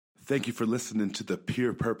Thank you for listening to the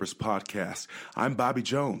Pure Purpose Podcast. I'm Bobby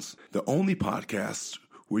Jones, the only podcast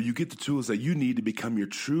where you get the tools that you need to become your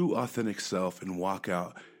true, authentic self and walk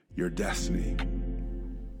out your destiny.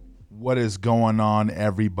 What is going on,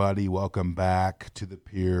 everybody? Welcome back to the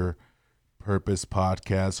Pure Purpose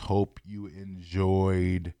Podcast. Hope you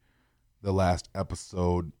enjoyed the last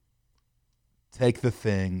episode. Take the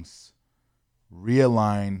things,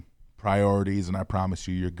 realign priorities, and I promise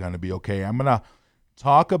you, you're going to be okay. I'm going to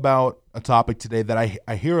talk about a topic today that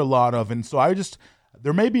I hear a lot of, and so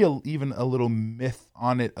there may be even a little myth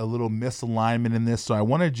on it, a little misalignment in this, so I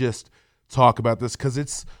want to just talk about this because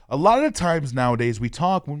it's a lot of the times nowadays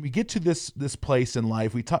when we get to this place in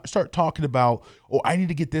life, we start talking about, oh, I need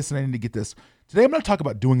to get this and I need to get this. Today I'm going to talk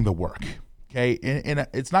about doing the work, okay? And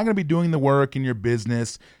it's not going to be doing the work in your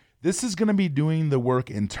business. This is going to be doing the work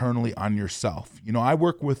internally on yourself. You know, I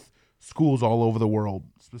work with schools all over the world.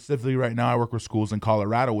 Specifically right now, I work with schools in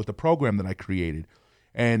Colorado with a program that I created.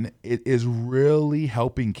 And it is really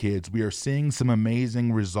helping kids. We are seeing some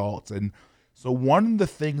amazing results. And so one of the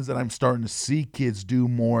things that I'm starting to see kids do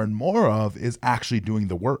more and more of is actually doing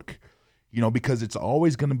the work. You know, because it's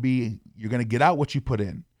always going to be, you're going to get out what you put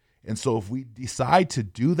in. And so if we decide to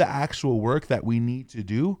do the actual work that we need to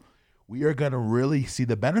do, we are going to really see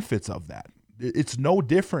the benefits of that. It's no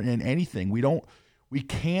different in anything. We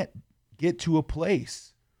can't get to a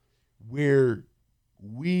place where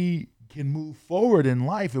we can move forward in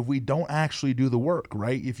life if we don't actually do the work,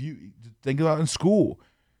 right? If you think about in school,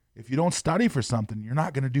 if you don't study for something, you're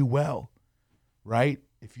not going to do well, right?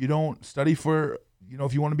 If you don't study for,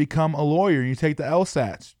 if you want to become a lawyer and you take the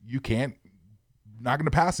LSATs, not going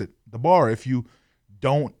to pass the bar if you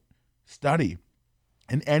don't study.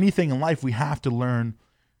 In anything in life, we have to learn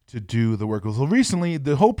to do the work. So recently,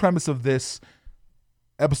 the whole premise of this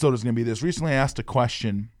episode is going to be this. Recently, I asked a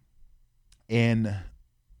question in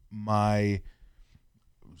my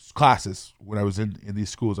classes when I was in these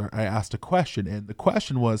schools. I asked a question, and the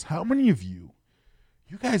question was, how many of you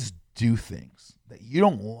guys do things that you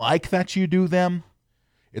don't like that you do them?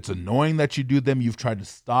 It's annoying that you do them. You've tried to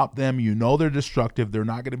stop them. You know they're destructive. They're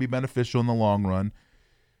not going to be beneficial in the long run,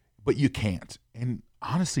 but you can't. And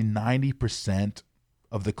honestly, 90%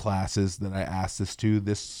 of the classes that I asked this to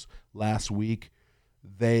this last week,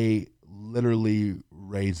 they literally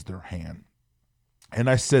raised their hand. And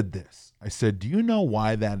I said this. I said, do you know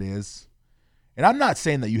why that is? And I'm not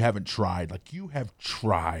saying that you haven't tried. Like, you have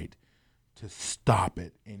tried to stop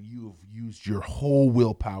it, and you have used your whole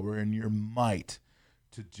willpower and your might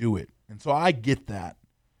to do it. And so I get that.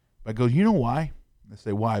 But I go, you know why? I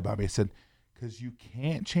say, why, Bobby? I said, because you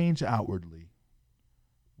can't change outwardly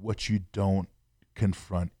what you don't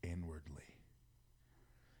confront inwardly.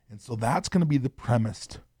 And so that's going to be the premise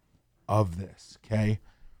of this, okay?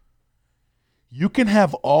 You can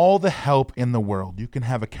have all the help in the world. You can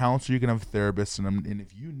have a counselor, you can have a therapist, and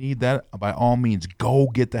if you need that, by all means, go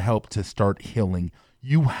get the help to start healing.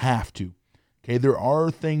 You have to, okay? There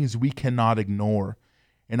are things we cannot ignore,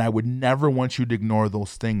 and I would never want you to ignore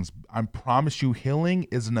those things. I promise you, healing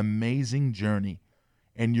is an amazing journey,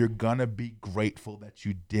 and you're going to be grateful that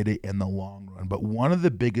you did it in the long run. But one of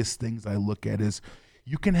the biggest things I look at is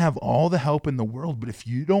you can have all the help in the world, but if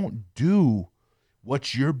you don't do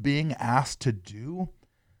what you're being asked to do,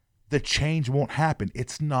 the change won't happen.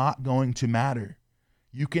 It's not going to matter.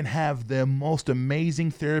 You can have the most amazing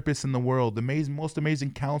therapist in the world, the most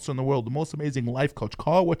amazing counselor in the world, the most amazing life coach.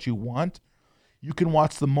 Call it what you want. You can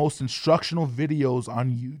watch the most instructional videos on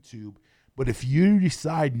YouTube, but if you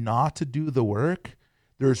decide not to do the work,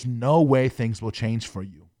 there's no way things will change for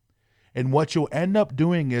you. And what you'll end up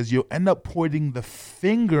doing is you'll end up pointing the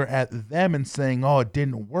finger at them and saying, oh, it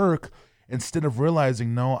didn't work, instead of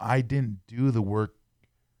realizing, no, I didn't do the work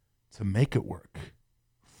to make it work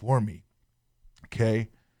for me, okay?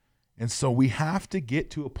 And so we have to get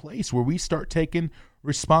to a place where we start taking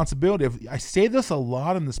responsibility. I say this a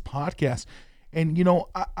lot in this podcast, and,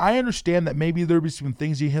 I understand that maybe there'll be some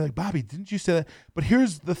things you hear like, Bobby, didn't you say that? But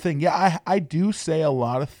here's the thing. Yeah, I do say a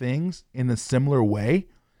lot of things in a similar way,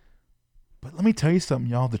 but let me tell you something,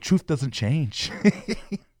 y'all. The truth doesn't change.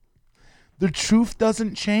 The truth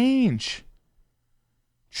doesn't change.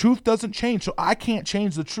 Truth doesn't change. So I can't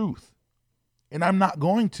change the truth. And I'm not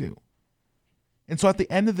going to. And so at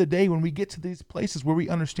the end of the day, when we get to these places where we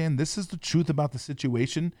understand this is the truth about the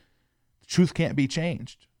situation, the truth can't be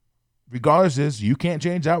changed. Regardless is you can't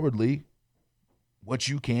change outwardly what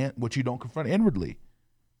you don't confront inwardly.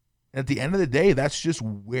 At the end of the day, that's just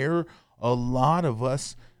where a lot of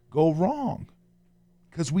us go wrong.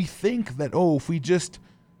 Because we think that, if we just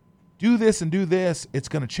do this and do this, it's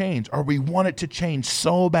going to change. Or we want it to change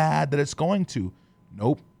so bad that it's going to.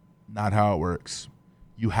 Nope. not how it works.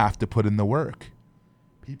 You have to put in the work.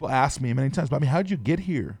 People ask me many times, Bobby, how'd you get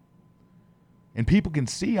here? And people can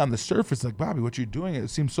see on the surface, like, Bobby, what you're doing, it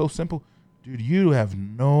seems so simple. Dude, you have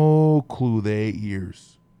no clue the 8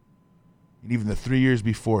 years. And even the 3 years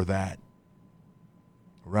before that.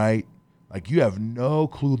 Right? Like, you have no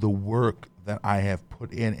clue the work that I have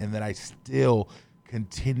put in and that I still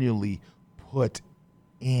continually put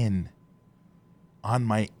in on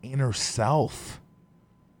my inner self.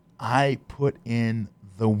 I put in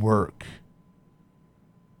the work.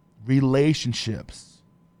 Relationships.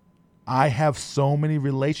 I have so many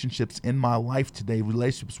relationships in my life today.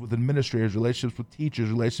 Relationships with administrators, relationships with teachers,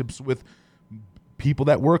 relationships with people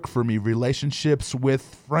that work for me, relationships with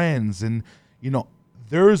friends. And,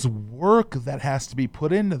 there's work that has to be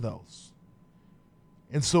put into those.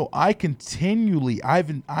 And so I continually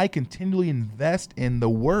invest in the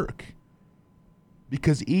work.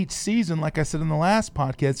 Because each season, like I said in the last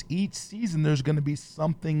podcast, each season there's going to be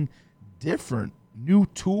something different, new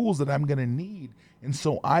tools that I'm going to need. And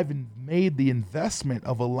so I've made the investment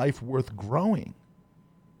of a life worth growing.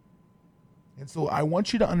 And so I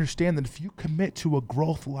want you to understand that if you commit to a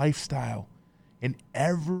growth lifestyle in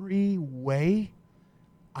every way,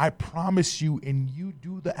 I promise you, and you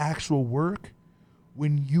do the actual work,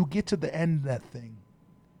 when you get to the end of that thing,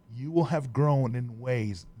 you will have grown in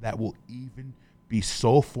ways that will even be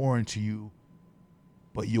so foreign to you,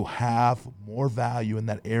 but you'll have more value in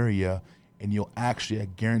that area, and I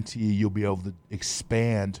guarantee you'll be able to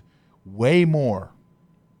expand way more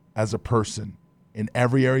as a person in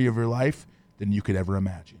every area of your life than you could ever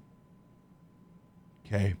imagine.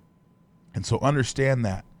 Okay? And so understand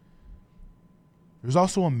that. There's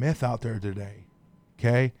also a myth out there today,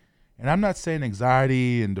 okay? And I'm not saying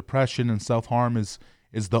anxiety and depression and self-harm is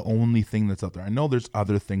the only thing that's out there. I know there's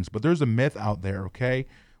other things, but there's a myth out there, okay,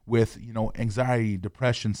 with, anxiety,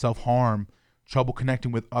 depression, self-harm, trouble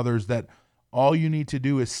connecting with others, that all you need to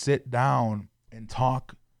do is sit down and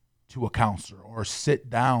talk to a counselor or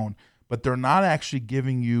sit down, but they're not actually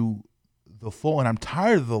giving you the full. And I'm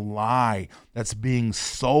tired of the lie that's being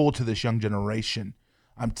sold to this young generation.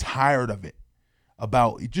 I'm tired of it.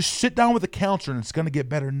 About just sit down with a counselor and it's going to get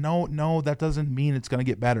better. No, that doesn't mean it's going to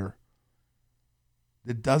get better.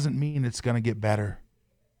 It doesn't mean it's going to get better.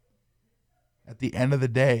 At the end of the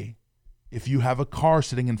day, if you have a car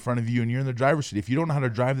sitting in front of you and you're in the driver's seat, if you don't know how to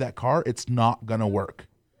drive that car, it's not going to work.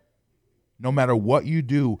 No matter what you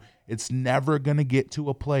do, it's never going to get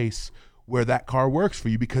to a place where that car works for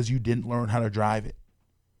you because you didn't learn how to drive it.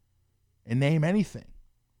 And name anything,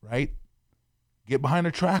 right? Get behind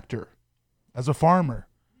a tractor. As a farmer,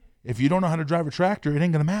 if you don't know how to drive a tractor, it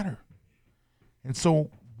ain't going to matter. And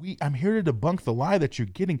so I'm here to debunk the lie that you're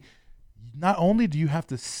getting. Not only do you have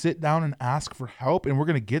to sit down and ask for help, and we're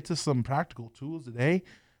going to get to some practical tools today,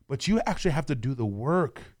 but you actually have to do the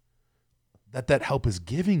work that help is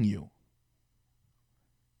giving you.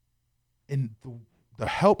 And the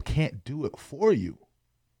help can't do it for you,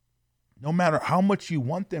 no matter how much you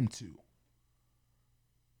want them to.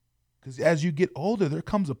 Because as you get older, there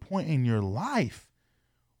comes a point in your life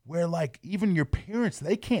where, like, even your parents,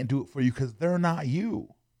 they can't do it for you because they're not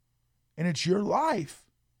you. And it's your life.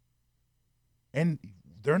 And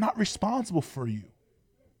they're not responsible for you.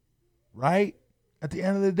 Right? At the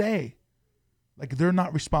end of the day. Like, they're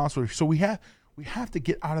not responsible. So we have to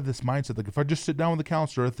get out of this mindset. Like, if I just sit down with a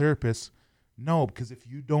counselor or a therapist, no, because if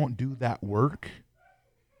you don't do that work,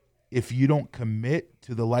 if you don't commit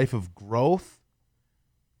to the life of growth,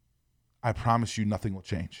 I promise you nothing will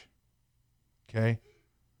change. Okay?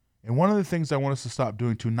 And one of the things I want us to stop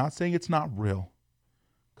doing too, not saying it's not real,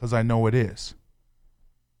 because I know it is,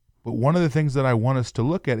 but one of the things that I want us to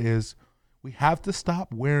look at is we have to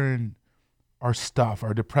stop wearing our stuff,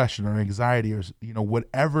 our depression, our anxiety, or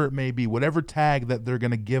whatever it may be, whatever tag that they're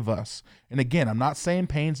going to give us. And again, I'm not saying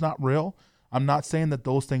pain's not real. I'm not saying that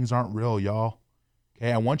those things aren't real, y'all.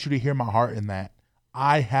 Okay? I want you to hear my heart in that.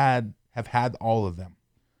 I have had all of them.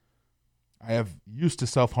 I have used to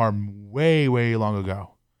self-harm way, way long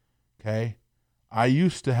ago, okay? I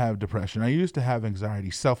used to have depression. I used to have anxiety,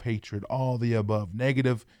 self-hatred, all the above,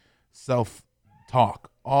 negative self-talk,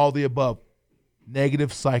 all the above,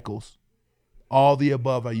 negative cycles, all the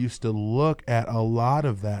above. I used to look at a lot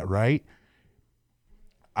of that, right?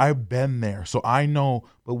 I've been there, so I know,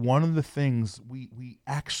 but one of the things, we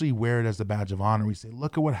actually wear it as a badge of honor. We say,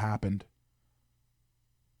 look at what happened.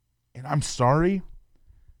 And I'm sorry,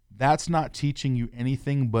 that's not teaching you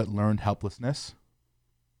anything but learned helplessness.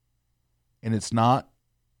 And it's not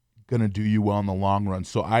going to do you well in the long run.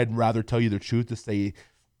 So I'd rather tell you the truth to say,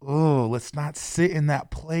 let's not sit in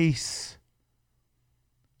that place.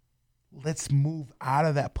 let's move out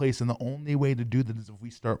of that place. And the only way to do that is if we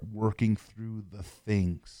start working through the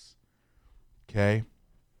things. Okay?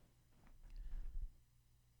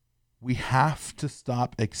 We have to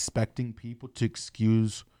stop expecting people to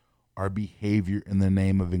excuse our behavior in the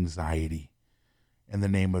name of anxiety, in the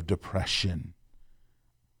name of depression.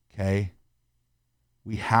 Okay?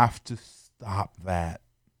 We have to stop that.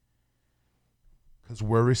 Because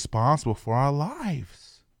we're responsible for our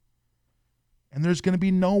lives. And there's going to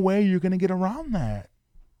be no way you're going to get around that.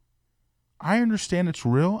 I understand it's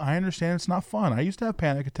real. I understand it's not fun. I used to have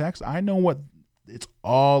panic attacks. I know what it's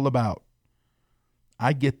all about.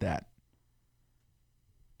 I get that.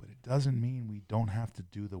 But it doesn't mean we don't have to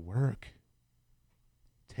do the work.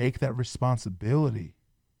 Take that responsibility.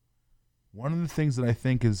 One of the things that I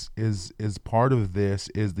think is part of this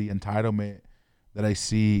is the entitlement that I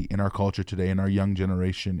see in our culture today, in our young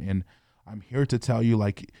generation. And I'm here to tell you,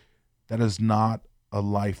 like, that is not a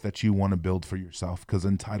life that you want to build for yourself, because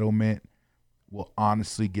entitlement will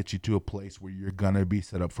honestly get you to a place where you're going to be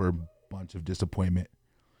set up for a bunch of disappointment.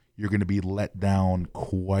 You're going to be let down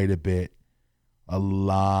quite a bit, a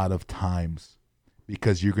lot of times,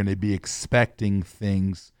 because you're going to be expecting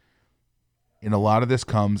things. And a lot of this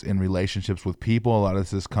comes in relationships with people. A lot of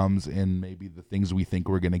this comes in maybe the things we think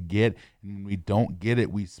we're going to get. And when we don't get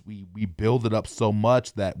it, we build it up so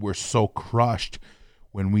much that we're so crushed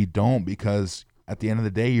when we don't, because at the end of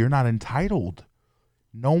the day, you're not entitled.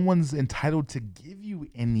 No one's entitled to give you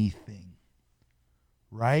anything,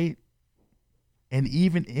 right? And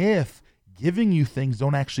even if giving you things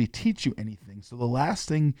don't actually teach you anything. So the last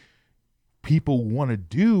thing people want to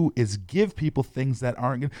do is give people things that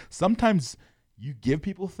aren't going to. Sometimes you give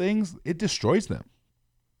people things, it destroys them,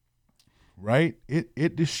 right?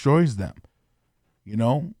 It destroys them. You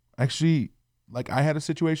know, actually, like I had a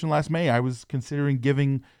situation last May. I was considering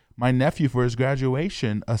giving my nephew for his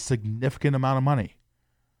graduation a significant amount of money.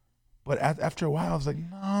 But after a while, I was like,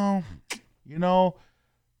 no, you know,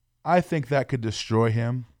 I think that could destroy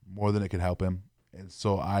him more than it could help him. And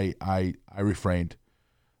so I refrained.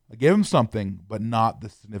 I gave him something, but not the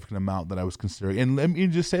significant amount that I was considering. And let me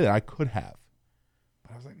just say that I could have.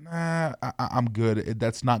 But I was like, nah, I'm good.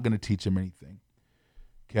 That's not going to teach him anything.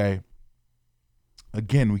 Okay.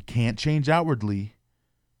 Again, we can't change outwardly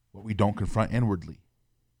what we don't confront inwardly.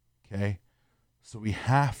 Okay. So we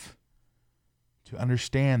have to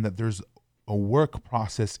understand that there's a work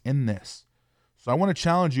process in this. So I want to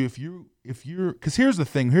challenge you, if you're, because here's the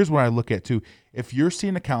thing, here's what I look at too. If you're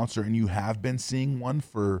seeing a counselor and you have been seeing one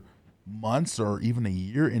for months or even a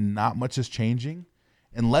year and not much is changing,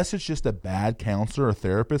 unless it's just a bad counselor or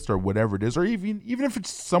therapist or whatever it is, or even if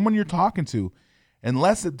it's someone you're talking to,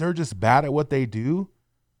 unless they're just bad at what they do,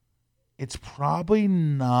 it's probably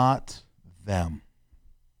not them.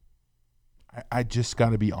 I just got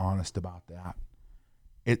to be honest about that.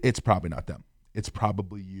 It's probably not them. It's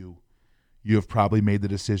probably you. You have probably made the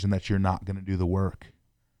decision that you're not going to do the work.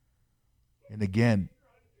 And again,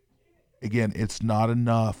 it's not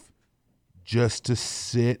enough just to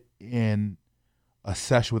sit in a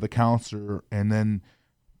session with a counselor and then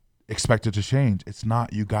expect it to change. It's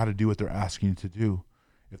not. You got to do what they're asking you to do.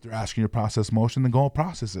 If they're asking you to process motion, then go and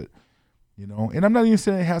process it. You know, and I'm not even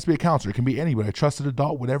saying it has to be a counselor. It can be anybody, a trusted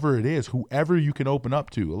adult, whatever it is, whoever you can open up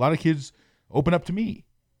to. A lot of kids open up to me,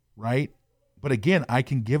 right? But again, I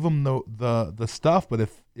can give them the stuff, but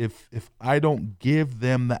if I don't give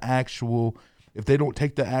them the actual, if they don't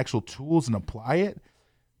take the actual tools and apply it,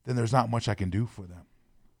 then there's not much I can do for them.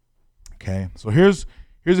 Okay, so here's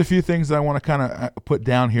a few things that I want to kind of put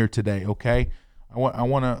down here today. Okay, I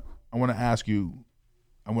want to ask you,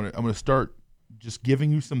 I'm gonna start just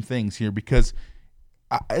giving you some things here, because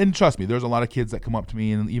and trust me, there's a lot of kids that come up to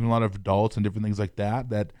me, and even a lot of adults and different things like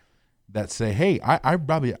that say, hey, I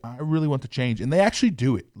really want to change. And they actually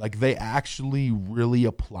do it. Like, they actually really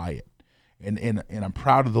apply it. And I'm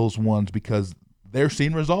proud of those ones, because they're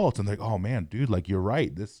seeing results and they're like, oh man, dude, like, you're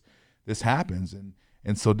right. This happens.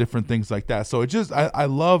 And so different things like that. So it just, I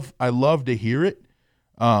love to hear it.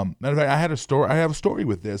 Matter of fact, I have a story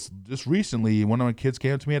with this. Just recently, one of my kids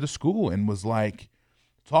came up to me at a school and was like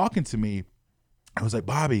talking to me. I was like,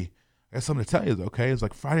 Bobby, I got something to tell you. Okay. It was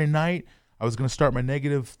like Friday night. I was going to start my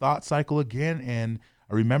negative thought cycle again, and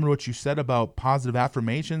I remember what you said about positive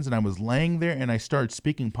affirmations, and I was laying there, and I started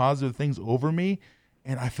speaking positive things over me,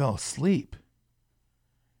 and I fell asleep.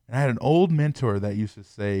 And I had an old mentor that used to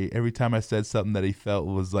say, every time I said something that he felt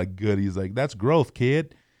was like good, he's like, that's growth,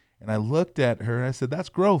 kid. And I looked at her, and I said, that's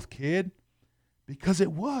growth, kid, because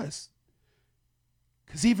it was.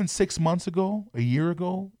 Because even 6 months ago, a year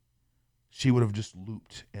ago, she would have just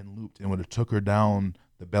looped and would have took her down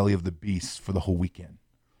the belly of the beast for the whole weekend.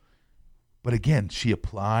 But again, she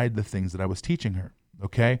applied the things that I was teaching her,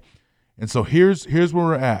 okay? And so here's where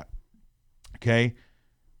we're at, okay?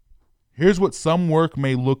 Here's what some work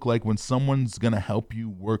may look like when someone's going to help you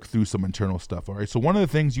work through some internal stuff, all right? So one of the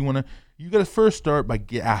things you got to first start by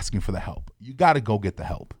asking for the help. You got to go get the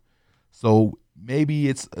help. So maybe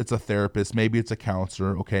it's a therapist, maybe it's a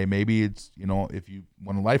counselor, okay? Maybe it's, if you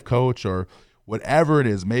want a life coach or whatever it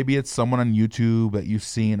is, maybe it's someone on YouTube that you've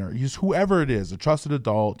seen, or just whoever it is, a trusted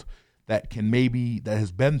adult that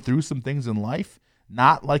has been through some things in life,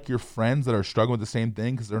 not like your friends that are struggling with the same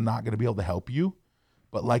thing because they're not going to be able to help you.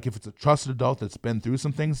 But like if it's a trusted adult that's been through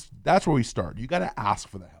some things, that's where we start. You got to ask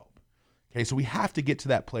for the help. Okay, so we have to get to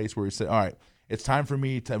that place where we say, all right, it's time for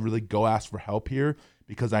me to really go ask for help here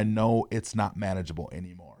because I know it's not manageable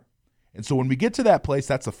anymore. And so when we get to that place,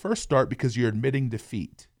 that's the first start because you're admitting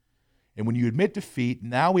defeat. And when you admit defeat,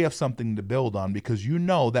 now we have something to build on because you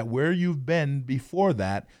know that where you've been before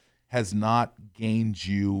that has not gained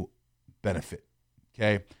you benefit,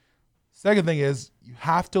 okay? Second thing is you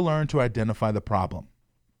have to learn to identify the problem,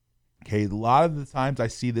 okay? A lot of the times I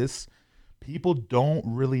see this, people don't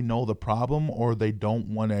really know the problem or they don't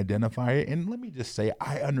want to identify it. And let me just say,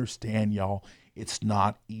 I understand, y'all, it's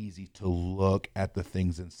not easy to look at the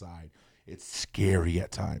things inside. It's scary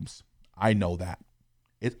at times. I know that.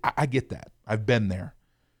 I get that. I've been there.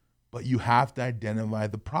 But you have to identify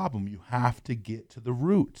the problem. You have to get to the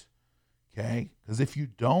root, okay? Because if you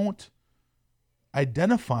don't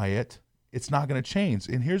identify it, it's not going to change.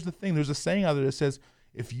 And here's the thing. There's a saying out there that says,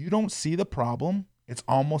 if you don't see the problem, it's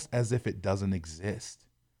almost as if it doesn't exist.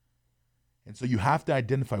 And so you have to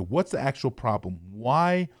identify what's the actual problem.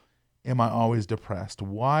 Why am I always depressed?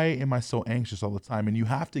 Why am I so anxious all the time? And you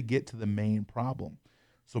have to get to the main problem.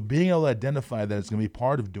 So being able to identify that is going to be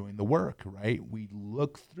part of doing the work, right? We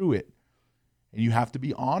look through it. And you have to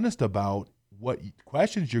be honest about what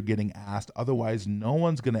questions you're getting asked. Otherwise, no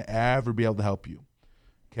one's going to ever be able to help you,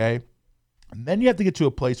 okay? And then you have to get to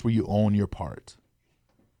a place where you own your part,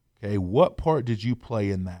 okay? What part did you play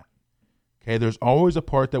in that? Okay, there's always a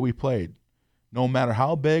part that we played. No matter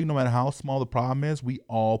how big, no matter how small the problem is, we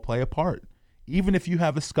all play a part. Even if you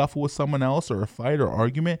have a scuffle with someone else or a fight or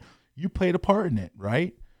argument, you played a part in it,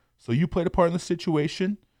 right? So you played a part in the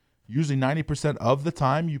situation. Usually 90% of the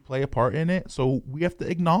time you play a part in it. So we have to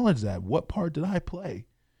acknowledge that. What part did I play?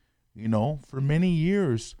 For many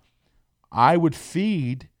years, I would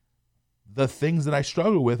feed the things that I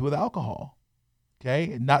struggled with alcohol.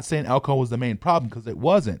 Okay? Not saying alcohol was the main problem because it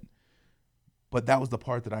wasn't. But that was the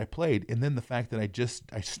part that I played. And then the fact that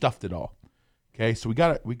I stuffed it all. Okay? So we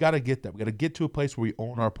gotta get that. We gotta get to a place where we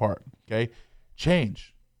own our part. Okay?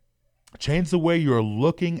 Change the way you're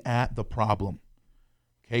looking at the problem.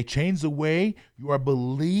 Okay, change the way you are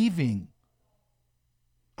believing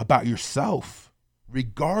about yourself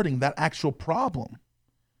regarding that actual problem.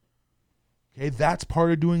 Okay, that's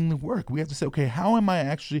part of doing the work. We have to say, okay, how am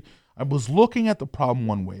I was looking at the problem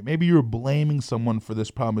one way. Maybe you're blaming someone for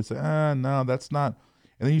this problem and say, no, that's not.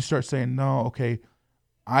 And then you start saying, no, okay,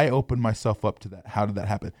 I opened myself up to that. How did that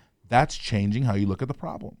happen? That's changing how you look at the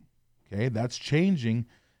problem. Okay, that's changing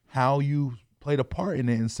how you played a part in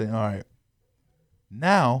it and saying, all right,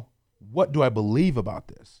 now what do I believe about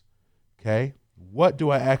this? Okay, what do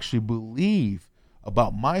I actually believe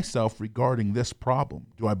about myself regarding this problem?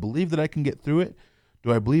 Do I believe that I can get through it?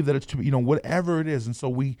 Do I believe that it's, whatever it is? And so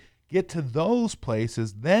we get to those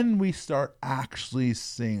places, then we start actually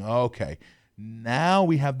seeing, okay, now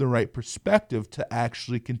we have the right perspective to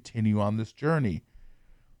actually continue on this journey.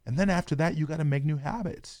 And then after that, you got to make new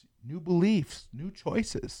habits, new beliefs, new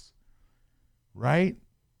choices, right?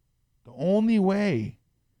 The only way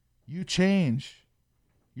you change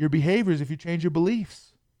your behavior is if you change your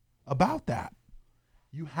beliefs about that.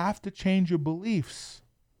 You have to change your beliefs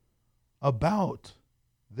about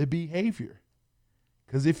the behavior.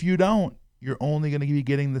 Because if you don't, you're only going to be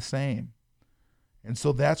getting the same. And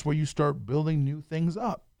so that's where you start building new things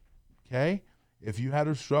up, okay? If you had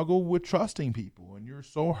a struggle with trusting people and you're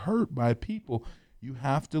so hurt by people, you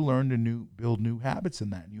have to learn to build new habits in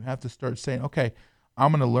that. And you have to start saying, okay,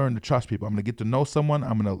 I'm going to learn to trust people. I'm going to get to know someone.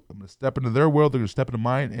 I'm going to step into their world. They're going to step into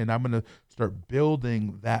mine, and I'm going to start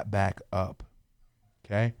building that back up,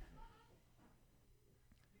 okay?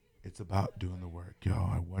 It's about doing the work,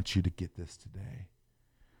 y'all. I want you to get this today.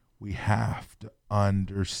 We have to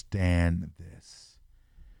understand this.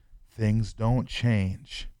 Things don't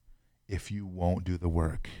change if you won't do the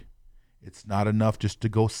work. It's not enough just to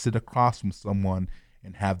go sit across from someone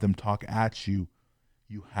and have them talk at you.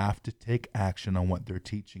 You have to take action on what they're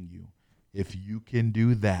teaching you. If you can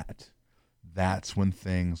do that, that's when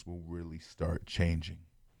things will really start changing.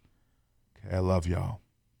 Okay, I love y'all.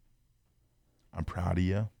 I'm proud of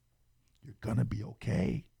you. You're going to be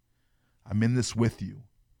okay. I'm in this with you.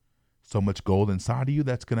 So much gold inside of you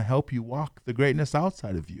that's going to help you walk the greatness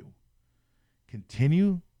outside of you.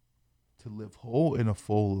 Continue to live whole in a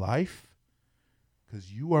full life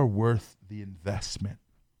because you are worth the investment.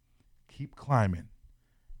 Keep climbing,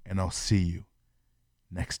 and I'll see you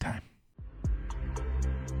next time.